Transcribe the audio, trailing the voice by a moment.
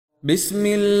بسم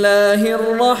الله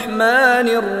الرحمن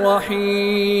الرحيم.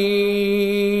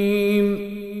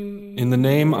 In the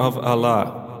name of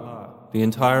Allah, the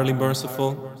entirely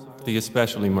merciful, the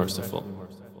especially merciful.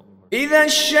 إذا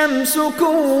الشمس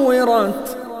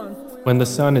كورت When the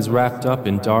sun is wrapped up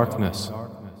in darkness,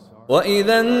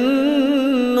 وإذا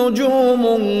النجوم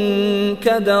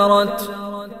انكدرت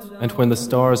and when the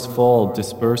stars fall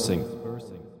dispersing,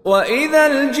 وإذا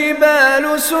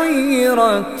الجبال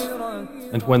سيرت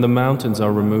and when the mountains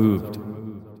are removed,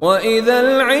 وإذا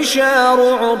العشار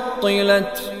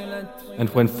عطلت and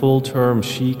when full-term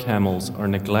she-camels are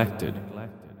neglected,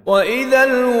 وإذا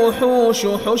الوحوش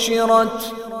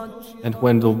حشرت and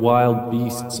when the wild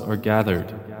beasts are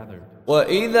gathered,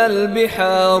 وإذا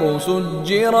البحار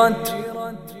سجرت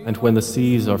and when the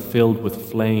seas are filled with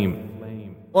flame,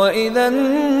 وإذا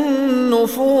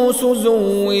النفوس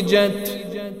زوجت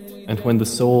and when the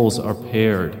souls are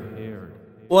paired,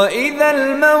 وإذا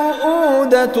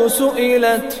الموءودة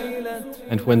سئلت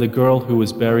and when the girl who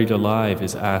is buried alive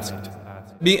is asked,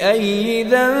 بأي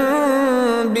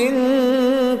ذنب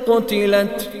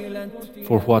قتلت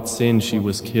for what sin she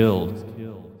was killed,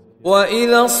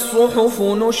 وإذا الصحف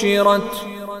نشرت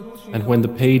and when the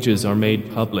pages are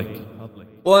made public,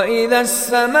 وإذا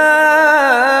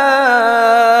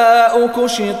السماء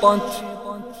كشطت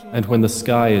and when the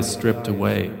sky is stripped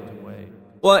away,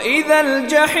 وإذا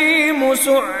الجحيم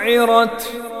سعرت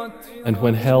and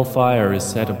when hellfire is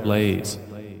set ablaze,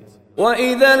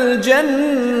 وإذا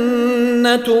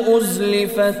الجنة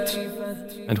أزلفت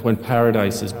and when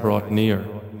paradise is brought near,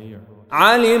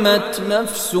 علمت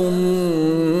نفس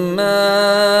ما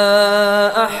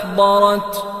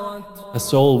أحضرت a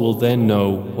soul will then know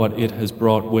what it has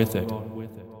brought with it.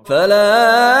 فلا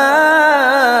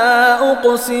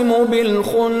أقسم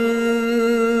بالخنس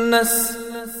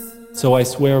So I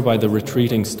swear by the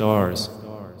retreating stars,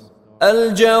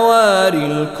 الجوار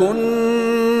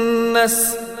الكنس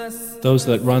those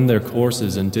that run their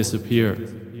courses and disappear,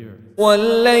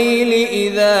 والليل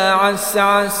إذا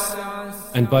عسعس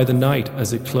and by the night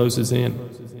as it closes in,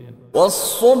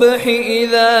 والصبح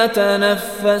إذا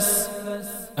تنفس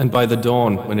and by the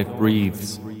dawn when it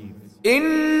breathes.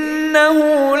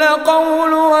 إنه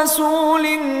لقول رسول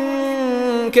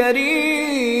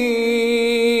كريم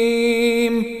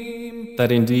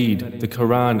That indeed the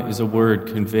Quran is a word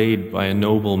conveyed by a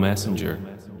noble messenger,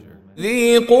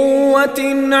 ذي قوة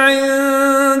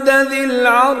عند ذي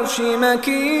العرش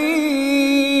مكين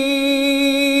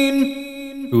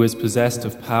who is possessed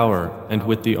of power and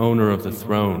with the owner of the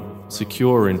throne,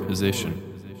 secure in position,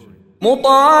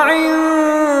 مطاع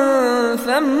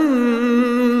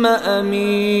ثم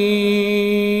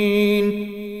أمين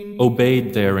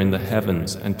obeyed there in the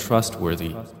heavens and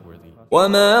trustworthy.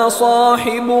 وما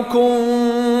صاحبكم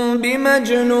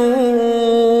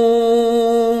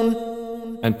بمجنون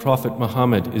And Prophet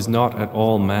Muhammad is not at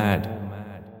all mad,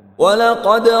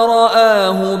 ولقد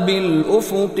رآه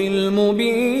بالأفق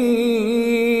المبين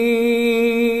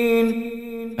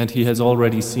and he has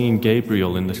already seen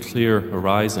Gabriel in the clear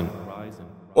horizon.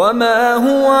 وما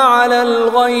هو على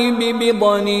الغيب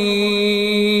بضنين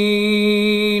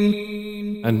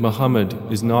And Muhammad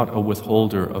is not a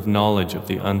withholder of knowledge of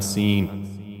the unseen.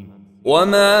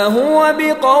 وما هو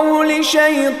بقول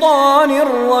شيطان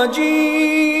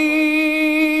رجيم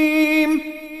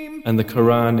And the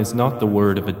Quran is not the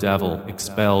word of a devil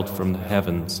expelled from the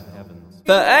heavens.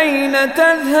 فأين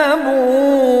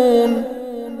تذهبون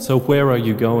So where are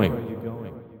you going?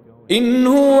 إن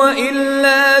هو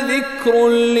إلا ذكر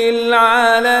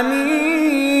للعالمين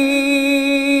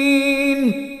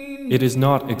It is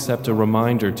not except a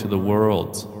reminder to the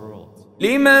worlds,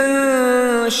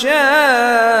 لمن شاء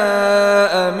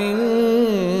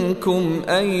منكم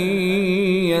أن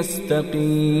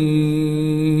يستقيم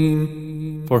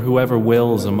for whoever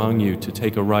wills among you to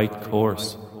take a right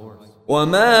course.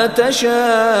 وما تشاءون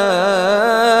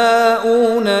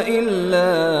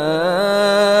إلا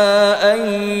أن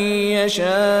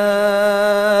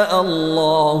يشاء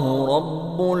الله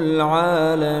رب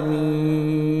العالمين.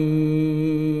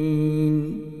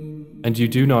 And you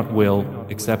do not will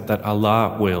except that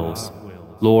Allah wills,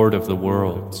 Lord of the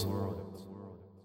worlds.